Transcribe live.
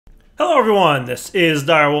Hello everyone, this is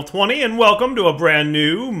Direwolf20 and welcome to a brand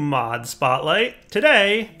new mod spotlight.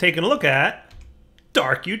 Today, taking a look at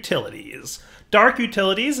Dark Utilities. Dark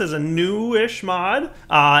Utilities is a newish mod.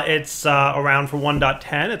 It's around for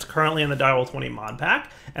 1.10. It's currently in the Direwolf20 mod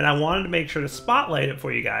pack, and I wanted to make sure to spotlight it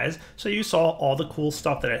for you guys so you saw all the cool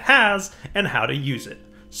stuff that it has and how to use it.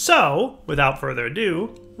 So, without further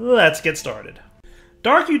ado, let's get started.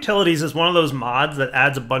 Dark Utilities is one of those mods that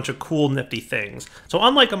adds a bunch of cool, nifty things. So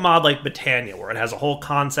unlike a mod like Britannia, where it has a whole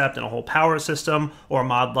concept and a whole power system, or a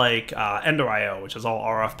mod like Ender.io, which is all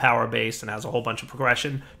RF power based and has a whole bunch of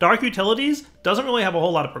progression, Dark Utilities doesn't really have a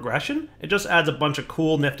whole lot of progression. It just adds a bunch of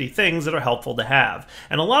cool, nifty things that are helpful to have.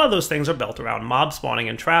 And a lot of those things are built around mob spawning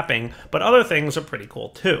and trapping, but other things are pretty cool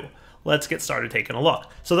too. Let's get started taking a look.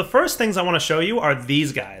 So the first things I want to show you are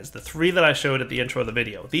these guys, the three that I showed at the intro of the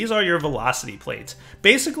video. These are your velocity plates.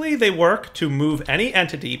 Basically, they work to move any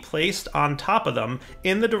entity placed on top of them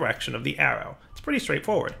in the direction of the arrow. It's pretty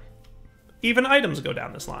straightforward. Even items go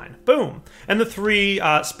down this line. Boom. And the three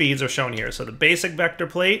speeds are shown here. So the basic vector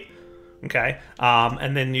plate, okay,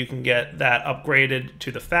 and then you can get that upgraded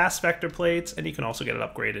to the fast vector plates, and you can also get it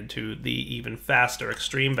upgraded to the even faster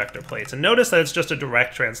extreme vector plates. And notice that it's just a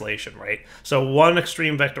direct translation, right? So one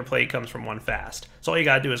extreme vector plate comes from one fast. So all you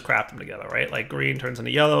gotta do is craft them together, right? Like green turns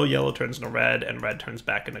into yellow, yellow turns into red, and red turns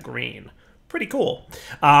back into green. Pretty cool.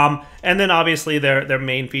 And then obviously their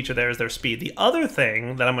main feature there is their speed. The other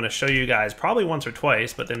thing that I'm going to show you guys probably once or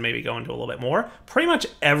twice, but then maybe go into a little bit more, pretty much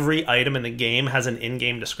every item in the game has an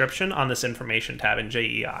in-game description on this information tab in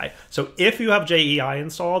JEI. So if you have JEI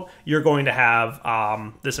installed, you're going to have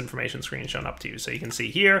this information screen shown up to you. So you can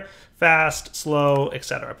see here, fast, slow,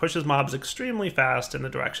 etc. Pushes mobs extremely fast in the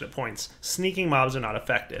direction it points. Sneaking mobs are not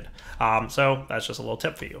affected. So that's just a little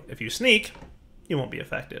tip for you. If you sneak, you won't be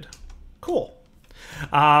affected. Cool.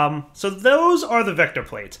 So those are the vector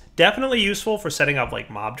plates. Definitely useful for setting up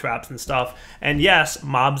like mob traps and stuff. And yes,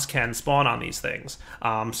 mobs can spawn on these things.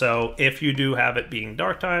 So if you do have it being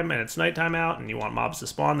dark time and it's nighttime out and you want mobs to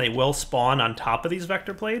spawn, they will spawn on top of these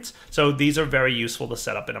vector plates. So these are very useful to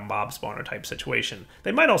set up in a mob spawner type situation.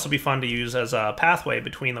 They might also be fun to use as a pathway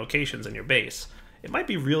between locations in your base. It might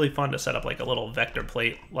be really fun to set up like a little vector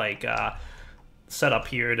plate like set up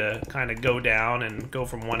here to kind of go down and go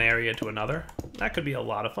from one area to another. That could be a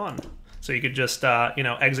lot of fun. So you could just, you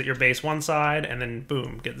know, exit your base one side and then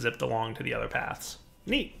boom, get zipped along to the other paths.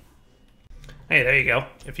 Neat. Hey, there you go.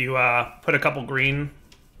 If you put a couple green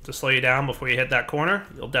to slow you down before you hit that corner,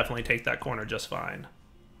 you'll definitely take that corner just fine.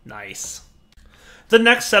 Nice. The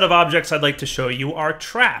next set of objects I'd like to show you are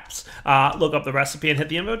traps. Look up the recipe and hit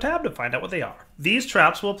the info tab to find out what they are. These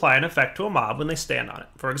traps will apply an effect to a mob when they stand on it.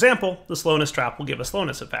 For example, the slowness trap will give a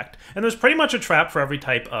slowness effect. And there's pretty much a trap for every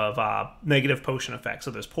type of negative potion effect.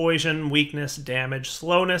 So there's poison, weakness, damage,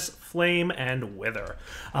 slowness, flame, and wither.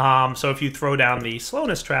 So if you throw down the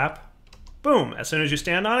slowness trap, boom, as soon as you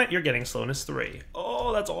stand on it, you're getting slowness 3.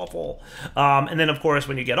 Oh, that's awful. And then, of course,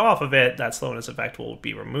 when you get off of it, that slowness effect will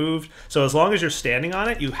be removed. So as long as you're standing on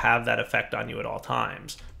it, you have that effect on you at all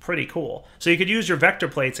times. Pretty cool. So you could use your vector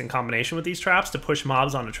plates in combination with these traps to push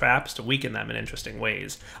mobs onto traps to weaken them in interesting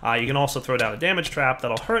ways. You can also throw down a damage trap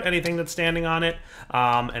that'll hurt anything that's standing on it.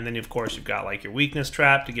 And then, of course, you've got like your weakness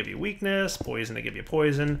trap to give you weakness, poison to give you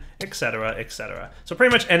poison, etc., etc. So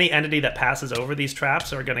pretty much any entity that passes over these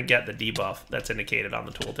traps are going to get the debuff that's indicated on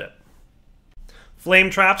the tooltip. Flame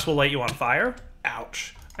traps will light you on fire.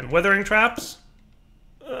 Ouch. And withering traps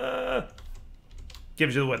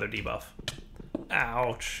gives you the wither debuff.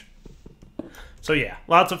 Ouch. So yeah,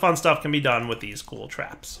 lots of fun stuff can be done with these cool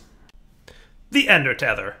traps. The Ender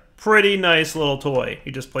Tether. Pretty nice little toy.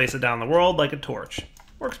 You just place it down the world like a torch.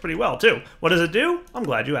 Works pretty well too. What does it do? I'm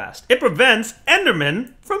glad you asked. It prevents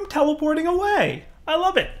Endermen from teleporting away. I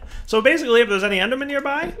love it. So basically if there's any Endermen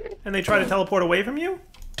nearby and they try to teleport away from you,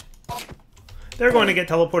 they're going to get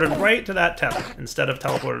teleported right to that tether instead of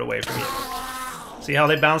teleported away from you. See how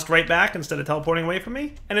they bounced right back instead of teleporting away from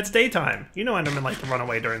me? And it's daytime. You know Endermen like to run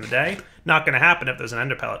away during the day. Not going to happen if there's an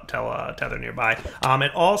Ender tether nearby.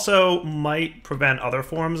 It also might prevent other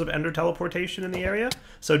forms of Ender teleportation in the area,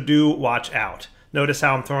 so do watch out. Notice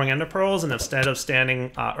how I'm throwing Ender Pearls, and instead of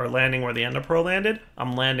standing or landing where the Ender Pearl landed,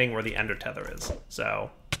 I'm landing where the Ender Tether is.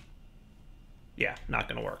 So, yeah, not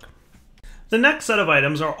going to work. The next set of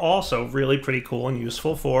items are also really pretty cool and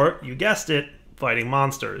useful for, you guessed it, fighting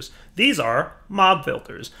monsters. These are mob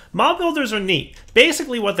filters. Mob filters are neat.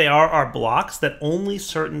 Basically what they are blocks that only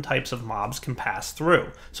certain types of mobs can pass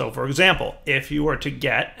through. So for example, if you were to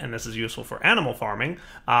get, and this is useful for animal farming,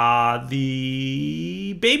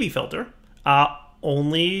 the baby filter,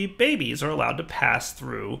 only babies are allowed to pass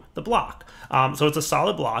through the block. So it's a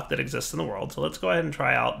solid block that exists in the world. So let's go ahead and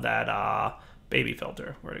try out that baby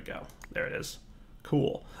filter. Where'd it go? There it is.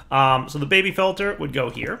 Cool. So the baby filter would go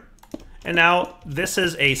here. And now this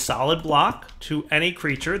is a solid block to any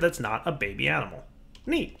creature that's not a baby animal.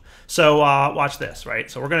 Neat. So watch this, right?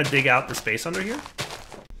 So we're going to dig out the space under here.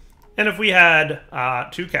 And if we had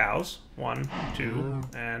 2 cows, 1, 2,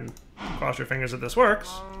 and cross your fingers if this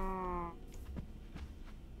works,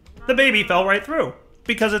 the baby fell right through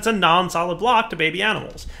because it's a non-solid block to baby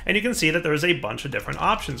animals. And you can see that there's a bunch of different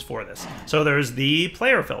options for this. So there's the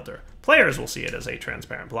player filter. Players will see it as a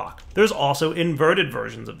transparent block. There's also inverted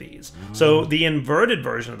versions of these. So the inverted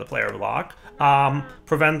version of the player block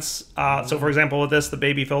prevents, so for example with this, the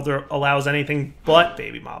baby filter allows anything but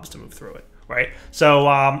baby mobs to move through it, right?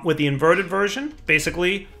 So with the inverted version,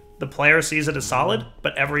 basically the player sees it as solid,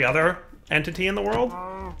 but every other entity in the world,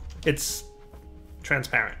 it's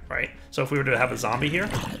transparent, right? So if we were to have a zombie here,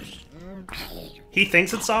 he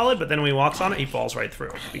thinks it's solid, but then when he walks on it, he falls right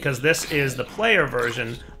through. Because this is the player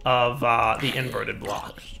version of the inverted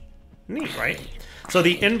block. Neat, right? So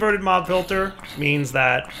the inverted mob filter means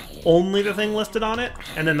that only the thing listed on it,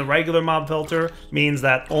 and then the regular mob filter means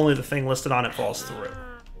that only the thing listed on it falls through.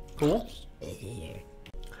 Cool?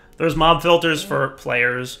 There's mob filters for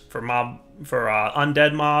players, for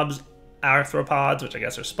undead mobs, arthropods, which I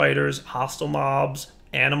guess are spiders, hostile mobs,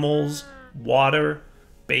 animals, water,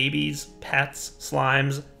 babies, pets,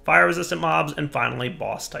 slimes, fire-resistant mobs, and finally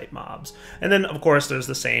boss-type mobs. And then, of course, there's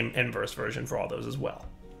the same inverse version for all those as well.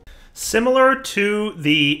 Similar to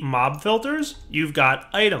the mob filters, you've got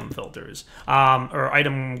item filters, or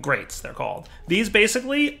item grates, they're called. These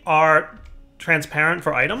basically are transparent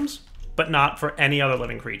for items, but not for any other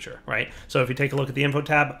living creature, right? So if you take a look at the info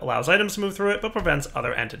tab, allows items to move through it, but prevents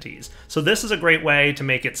other entities. So this is a great way to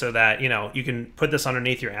make it so that, you know, you can put this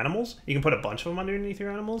underneath your animals. You can put a bunch of them underneath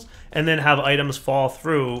your animals, and then have items fall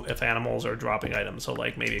through if animals are dropping items. So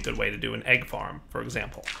like maybe a good way to do an egg farm, for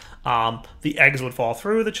example. The eggs would fall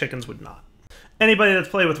through, the chickens would not. Anybody that's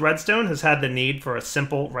played with redstone has had the need for a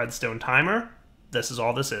simple redstone timer. This is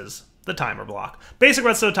all this is. The timer block. Basic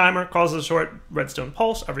redstone timer causes a short redstone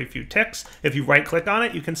pulse every few ticks. If you right click on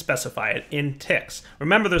it, you can specify it in ticks.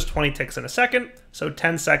 Remember there's 20 ticks in a second, so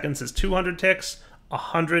 10 seconds is 200 ticks,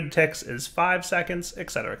 100 ticks is 5 seconds,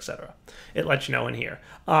 etc, etc. It lets you know in here.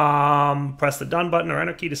 Press the done button or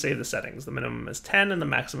enter key to save the settings. The minimum is 10 and the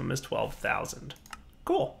maximum is 12,000.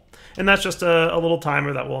 Cool. And that's just a little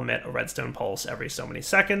timer that will emit a redstone pulse every so many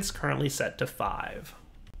seconds, currently set to 5.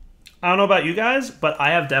 I don't know about you guys, but I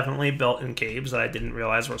have definitely built in caves that I didn't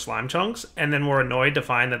realize were slime chunks, and then were annoyed to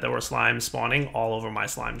find that there were slimes spawning all over my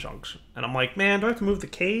slime chunks. And I'm like, man, do I have to move the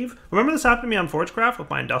cave? Remember this happened to me on Forgecraft with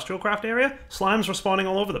my industrial craft area? Slimes were spawning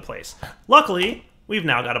all over the place. Luckily, we've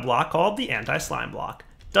now got a block called the anti-slime block.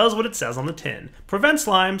 Does what it says on the tin. Prevents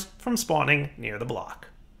slimes from spawning near the block.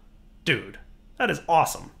 Dude, that is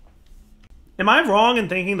awesome. Am I wrong in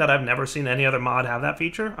thinking that I've never seen any other mod have that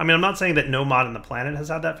feature? I mean, I'm not saying that no mod on the planet has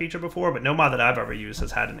had that feature before, but no mod that I've ever used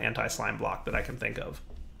has had an anti-slime block that I can think of.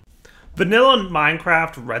 Vanilla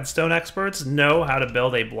Minecraft redstone experts know how to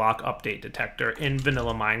build a block update detector in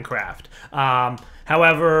vanilla Minecraft.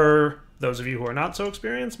 However, those of you who are not so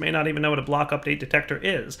experienced may not even know what a block update detector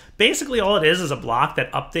is. Basically, all it is a block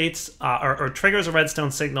that updates or triggers a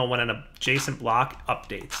redstone signal when an adjacent block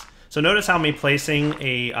updates. So notice how me placing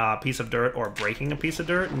a piece of dirt or breaking a piece of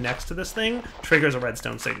dirt next to this thing triggers a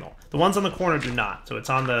redstone signal. The ones on the corner do not. So it's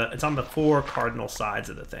on the 4 cardinal sides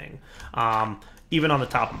of the thing. Even on the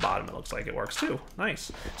top and bottom, it looks like it works too.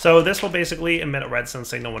 Nice. So this will basically emit a redstone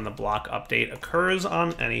signal when the block update occurs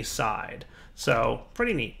on any side. So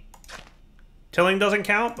pretty neat. Tilling doesn't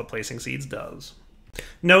count, but placing seeds does.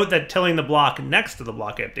 Note that tilling the block next to the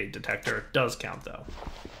block update detector does count though.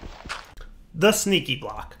 The sneaky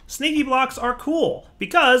block. Sneaky blocks are cool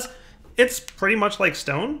because it's pretty much like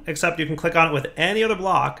stone, except you can click on it with any other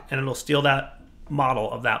block and it'll steal that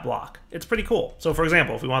model of that block. It's pretty cool. So for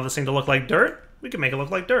example, if we want this thing to look like dirt, we can make it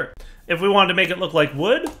look like dirt. If we wanted to make it look like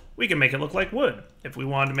wood, we can make it look like wood. If we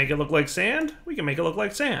wanted to make it look like sand, we can make it look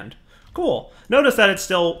like sand. Cool. Notice that it's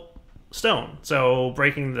still stone. So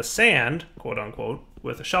breaking the sand, quote unquote,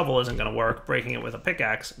 with a shovel isn't going to work. Breaking it with a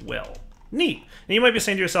pickaxe will. Neat. And you might be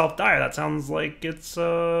saying to yourself, Dyer, that sounds like it's,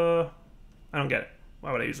 I don't get it.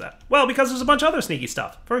 Why would I use that? Well, because there's a bunch of other sneaky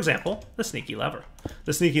stuff. For example, the sneaky lever.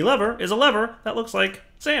 The sneaky lever is a lever that looks like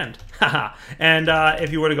sand. Haha. And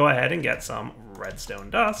if you were to go ahead and get some redstone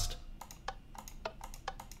dust,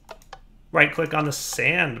 right-click on the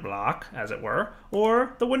sand block, as it were,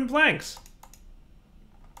 or the wooden planks.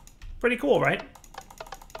 Pretty cool, right?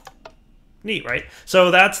 Neat, right? So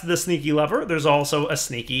that's the sneaky lever. There's also a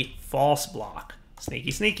sneaky false block.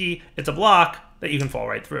 Sneaky, sneaky. It's a block that you can fall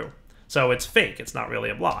right through. So it's fake. It's not really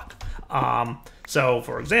a block. So,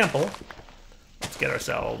 for example, let's get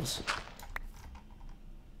ourselves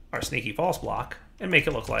our sneaky false block and make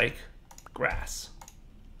it look like grass.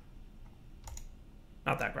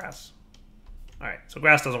 Not that grass. All right, so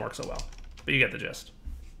grass doesn't work so well, but you get the gist.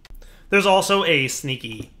 There's also a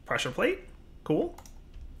sneaky pressure plate. Cool.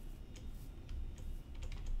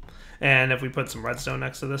 And if we put some redstone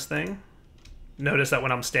next to this thing, notice that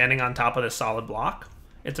when I'm standing on top of this solid block,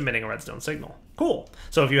 it's emitting a redstone signal. Cool.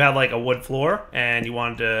 So if you had like a wood floor and you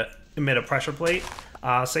wanted to emit a pressure plate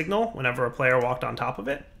signal whenever a player walked on top of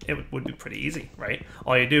it, it would be pretty easy, right?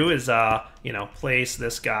 All you do is, you know, place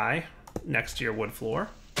this guy next to your wood floor,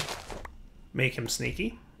 make him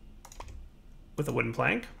sneaky with a wooden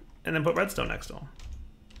plank, and then put redstone next to him.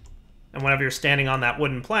 And whenever you're standing on that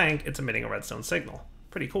wooden plank, it's emitting a redstone signal.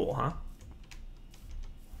 Pretty cool, huh?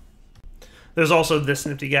 There's also this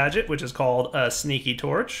nifty gadget, which is called a sneaky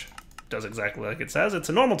torch. Does exactly like it says. It's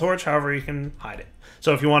a normal torch, however you can hide it.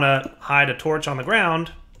 So if you want to hide a torch on the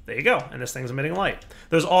ground, there you go, and this thing's emitting light.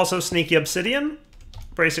 There's also sneaky obsidian.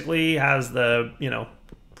 Basically has the, you know,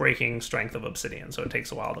 breaking strength of obsidian, so it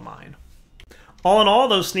takes a while to mine. All in all,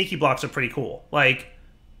 those sneaky blocks are pretty cool. Like,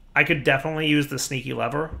 I could definitely use the sneaky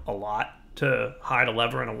lever a lot to hide a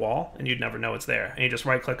lever in a wall, and you'd never know it's there. And you just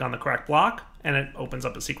right-click on the correct block, and it opens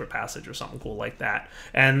up a secret passage or something cool like that.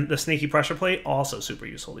 And the sneaky pressure plate, also super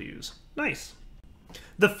useful to use. Nice.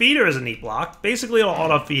 The feeder is a neat block. Basically, it'll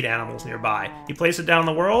auto-feed animals nearby. You place it down in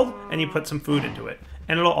the world, and you put some food into it,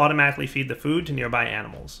 and it'll automatically feed the food to nearby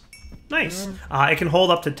animals. Nice. It can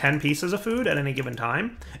hold up to 10 pieces of food at any given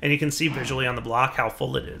time, and you can see visually on the block how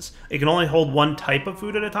full it is. It can only hold one type of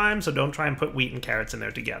food at a time, so don't try and put wheat and carrots in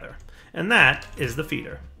there together. And that is the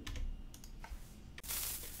feeder.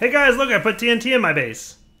 Hey guys, look, I put TNT in my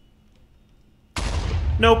base.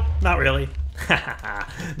 Nope, not really.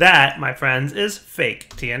 That, my friends, is fake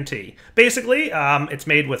TNT. Basically, it's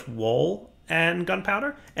made with wool and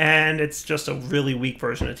gunpowder, and it's just a really weak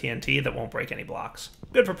version of TNT that won't break any blocks.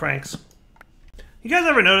 Good for pranks. You guys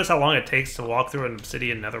ever notice how long it takes to walk through an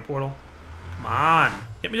obsidian nether portal? Come on,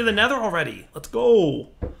 get me to the nether already. Let's go.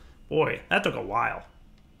 Boy, that took a while.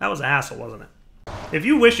 That was a hassle, wasn't it? If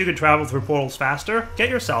you wish you could travel through portals faster, get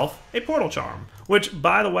yourself a portal charm, which,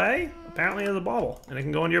 by the way, apparently is a bauble, and it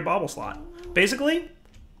can go into your bauble slot. Basically,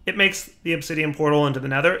 it makes the obsidian portal into the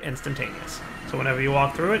nether instantaneous. So whenever you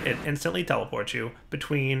walk through it, it instantly teleports you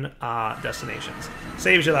between destinations.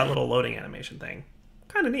 Saves you that little loading animation thing.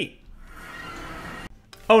 Kind of neat.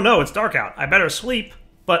 Oh no, it's dark out. I better sleep,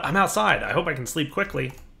 but I'm outside. I hope I can sleep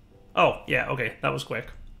quickly. Oh, yeah, okay, that was quick.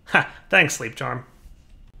 Ha, thanks, sleep charm.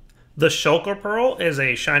 The shulker pearl is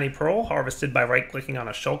a shiny pearl harvested by right-clicking on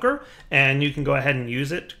a shulker, and you can go ahead and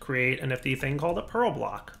use it to create a nifty thing called a pearl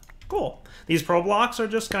block. Cool. These pearl blocks are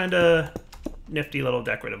just kind of nifty little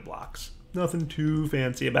decorative blocks. Nothing too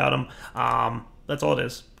fancy about them. That's all it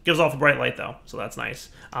is. Gives off a bright light, though, so that's nice.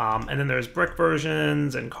 And then there's brick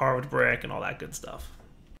versions and carved brick and all that good stuff.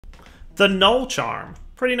 The null charm.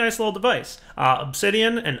 Pretty nice little device.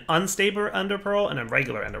 Obsidian, an unstable ender pearl, and a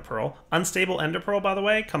regular ender pearl. Unstable ender pearl, by the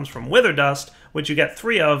way, comes from wither dust, which you get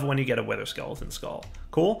 3 of when you get a wither skeleton skull.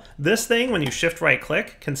 Cool. This thing, when you shift right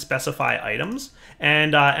click, can specify items,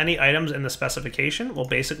 and any items in the specification will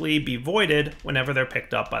basically be voided whenever they're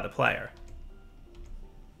picked up by the player.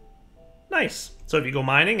 Nice. So if you go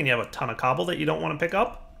mining and you have a ton of cobble that you don't want to pick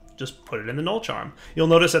up, just put it in the null charm. You'll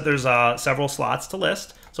notice that there's several slots to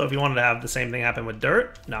list, so if you wanted to have the same thing happen with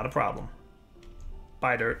dirt, not a problem.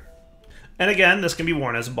 Buy dirt. And again, this can be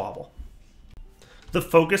worn as a bauble. The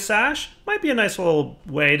focus sash might be a nice little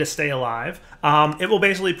way to stay alive. It will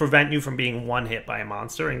basically prevent you from being one hit by a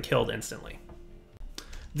monster and killed instantly.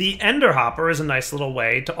 The ender hopper is a nice little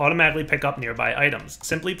way to automatically pick up nearby items.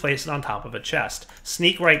 Simply place it on top of a chest.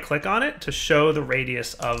 Sneak right click on it to show the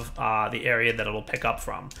radius of the area that it will pick up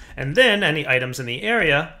from. And then any items in the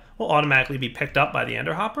area will automatically be picked up by the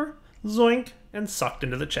ender hopper, zoink, and sucked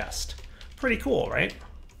into the chest. Pretty cool, right?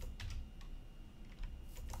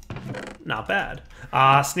 Not bad.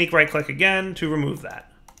 Sneak right click again to remove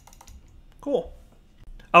that. Cool.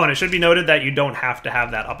 Oh, and it should be noted that you don't have to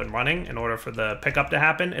have that up and running in order for the pickup to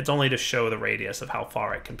happen. It's only to show the radius of how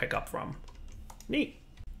far it can pick up from. Neat.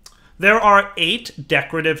 There are 8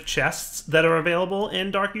 decorative chests that are available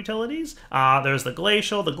in Dark Utilities. There's the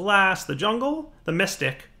Glacial, the Glass, the Jungle, the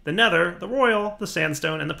Mystic, the nether, the royal, the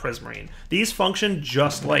sandstone, and the prismarine. These function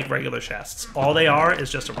just like regular chests. All they are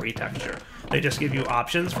is just a retexture. They just give you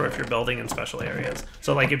options for if you're building in special areas.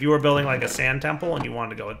 So like if you were building like a sand temple and you wanted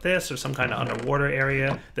to go with this or some kind of underwater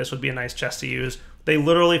area, this would be a nice chest to use. They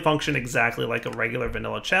literally function exactly like a regular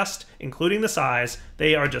vanilla chest, including the size.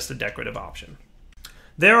 They are just a decorative option.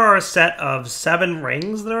 There are a set of 7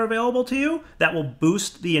 rings that are available to you that will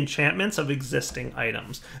boost the enchantments of existing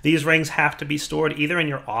items. These rings have to be stored either in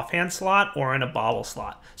your offhand slot or in a bauble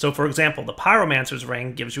slot. So for example, the Pyromancer's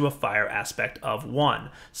ring gives you a fire aspect of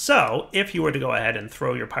 1. So if you were to go ahead and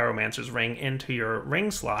throw your Pyromancer's ring into your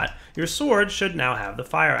ring slot, your sword should now have the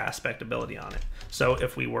fire aspect ability on it. So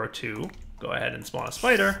if we were to go ahead and spawn a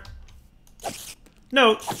spider,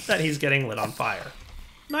 note that he's getting lit on fire.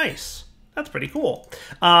 Nice. That's pretty cool.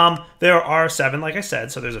 There are 7, like I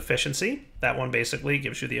said, so there's efficiency. That one basically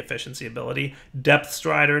gives you the efficiency ability. Depth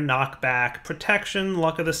Strider, Knockback, Protection,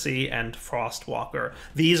 Luck of the Sea, and Frostwalker.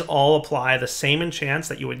 These all apply the same enchants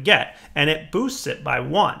that you would get, and it boosts it by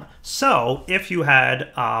 1. So if you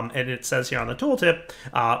had, and it says here on the tooltip,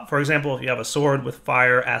 for example, if you have a sword with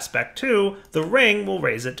Fire Aspect 2, the ring will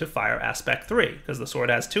raise it to Fire Aspect 3, because the sword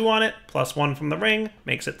has 2 on it, plus 1 from the ring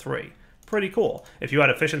makes it 3. Pretty cool. If you had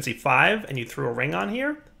efficiency 5 and you threw a ring on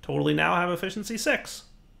here, totally now have efficiency 6.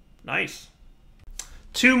 Nice.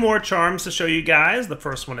 2 more charms to show you guys. The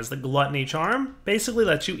first one is the Gluttony charm. Basically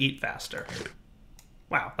lets you eat faster.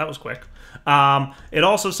 Wow, that was quick. It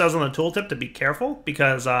also says on the tooltip to be careful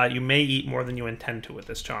because you may eat more than you intend to with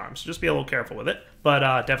this charm. So just be a little careful with it,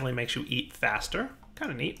 but definitely makes you eat faster.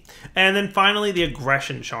 Kind of neat. And then finally, the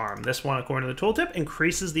Aggression charm. This one, according to the tooltip,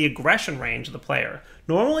 increases the aggression range of the player.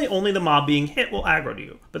 Normally, only the mob being hit will aggro to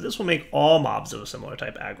you, but this will make all mobs of a similar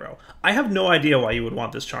type aggro. I have no idea why you would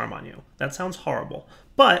want this charm on you. That sounds horrible,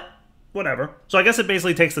 but whatever. So I guess it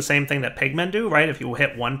basically takes the same thing that pigmen do, right? If you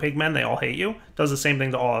hit one pigmen, they all hate you. It does the same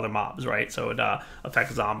thing to all other mobs, right? So it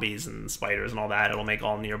affects zombies and spiders and all that. It'll make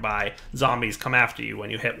all nearby zombies come after you when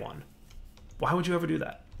you hit one. Why would you ever do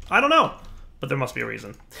that? I don't know. But there must be a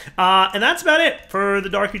reason. And that's about it for the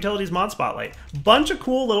Dark Utilities Mod Spotlight. Bunch of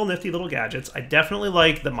cool little nifty little gadgets. I definitely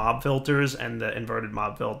like the mob filters and the inverted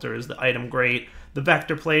mob filters, the item grate, the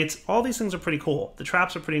vector plates. All these things are pretty cool. The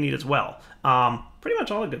traps are pretty neat as well. Pretty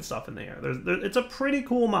much all the good stuff in there. It's a pretty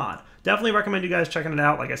cool mod. Definitely recommend you guys checking it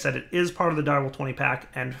out. Like I said, it is part of the Direwolf 20 pack.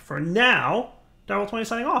 And for now, Direwolf 20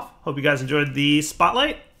 signing off. Hope you guys enjoyed the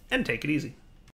Spotlight, and take it easy.